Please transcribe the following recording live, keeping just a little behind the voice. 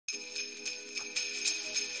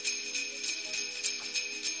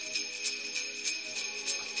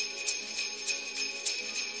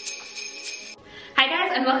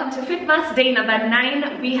FITMAS day number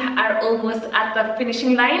 9. We are almost at the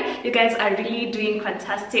finishing line. You guys are really doing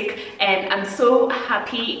fantastic, and I'm so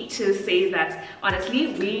happy to say that honestly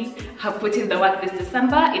we have put in the work this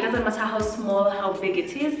December. It doesn't matter how small, how big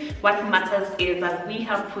it is. What matters is that we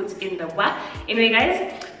have put in the work. Anyway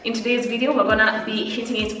guys, in today's video we're gonna be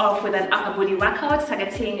hitting it off with an upper body workout,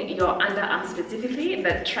 targeting your underarm, specifically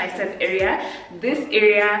the tricep area. This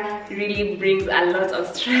area really brings a lot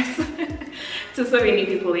of stress to so many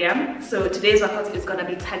people, yeah? So today's workout is gonna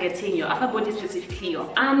be targeting your upper body, specifically your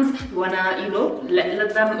arms. You wanna, you know,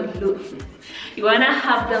 let them look, you wanna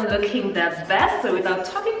have them looking the best. So without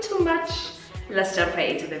talking too much, let's jump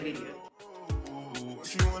right into the video.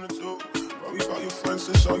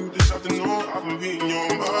 Saw you this afternoon, I've been beating your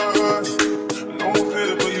mind. No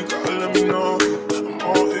fear, but you gotta let me know. I'm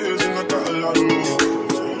all ears and I got a lot of more.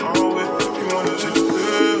 I'll wait if you wanna take a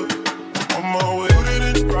pill. On my way, put it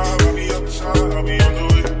in drive, I'll be outside, I'll be on the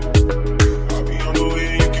way. I'll be on the way,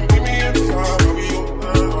 you can meet me at 5, I'll be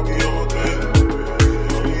open, I'll be all day.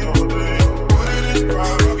 I'll be all day. Put it in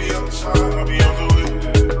drive, I'll be outside, I'll be on the way.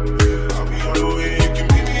 I'll be on the way, you can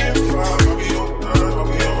meet me at 5, I'll be open, I'll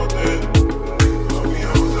be all day.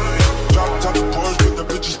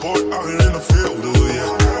 Out here in the field, oh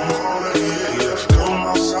yeah. I'm already, yeah. Come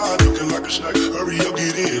outside looking like a snack. Hurry up,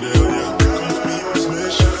 get in there, yeah. Come with me on this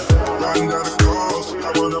mission. Riding down the coast, I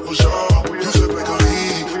run up for sure. You said make a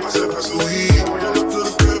lead, I said pass the weed. Run up to the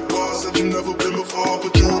pit boss, said you never been before.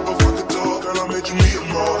 But you up a fucking talk, and I made you meet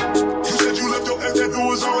him all. You said you left your ex, that dude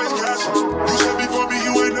was always cashing. You said before me,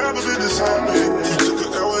 you ain't never been this happy. You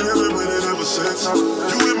took a L with every minute ever since.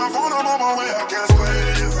 You hit my phone, I'm on my way, I can't play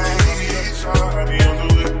this. I be on the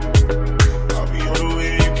way. I'll be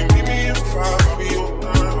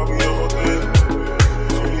open, I'll be all day.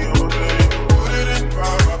 I'll be all day. Put it in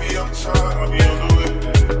drive, I'll be outside, I'll be on the way.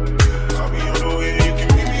 I'll be on the way, you can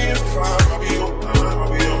meet me at 5, I'll be open, I'll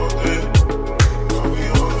be all day. I'll be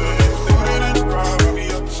all day. Put it in drive, I'll be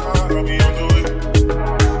outside, I'll be on the way.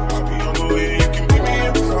 I'll be on the way, you can meet me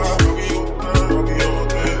at 5, I'll be open, I'll be all day.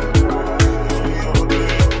 I'll be all day.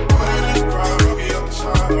 Put it in drive, I'll be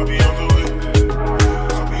outside, I'll be on the way.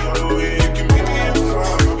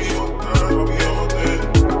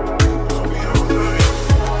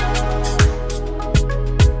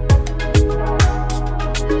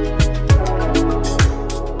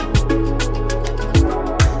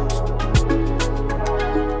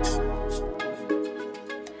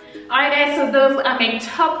 Those are my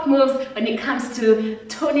top moves when it comes to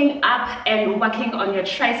toning up and working on your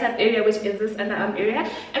tricep area, which is this underarm area,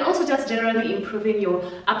 and also just generally improving your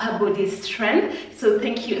upper body strength. So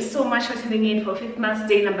thank you so much for tuning in for FITMAS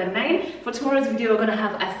day number 9. For tomorrow's video, we're going to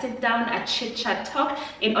have a sit down, a chit chat talk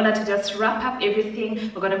in order to just wrap up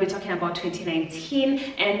everything. We're going to be talking about 2019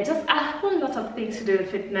 and just a whole lot of things to do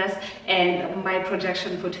with fitness and my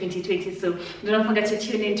projection for 2020. So do not forget to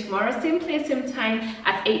tune in tomorrow, same place, same time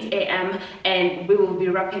at 8 a.m. and we will be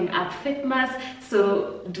wrapping up FITMAS.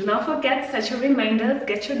 So do not forget, set your reminders,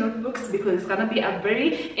 get your notebooks, because it's gonna be a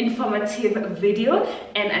very informative video.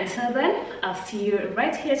 And until then, I'll see you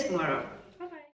right here tomorrow.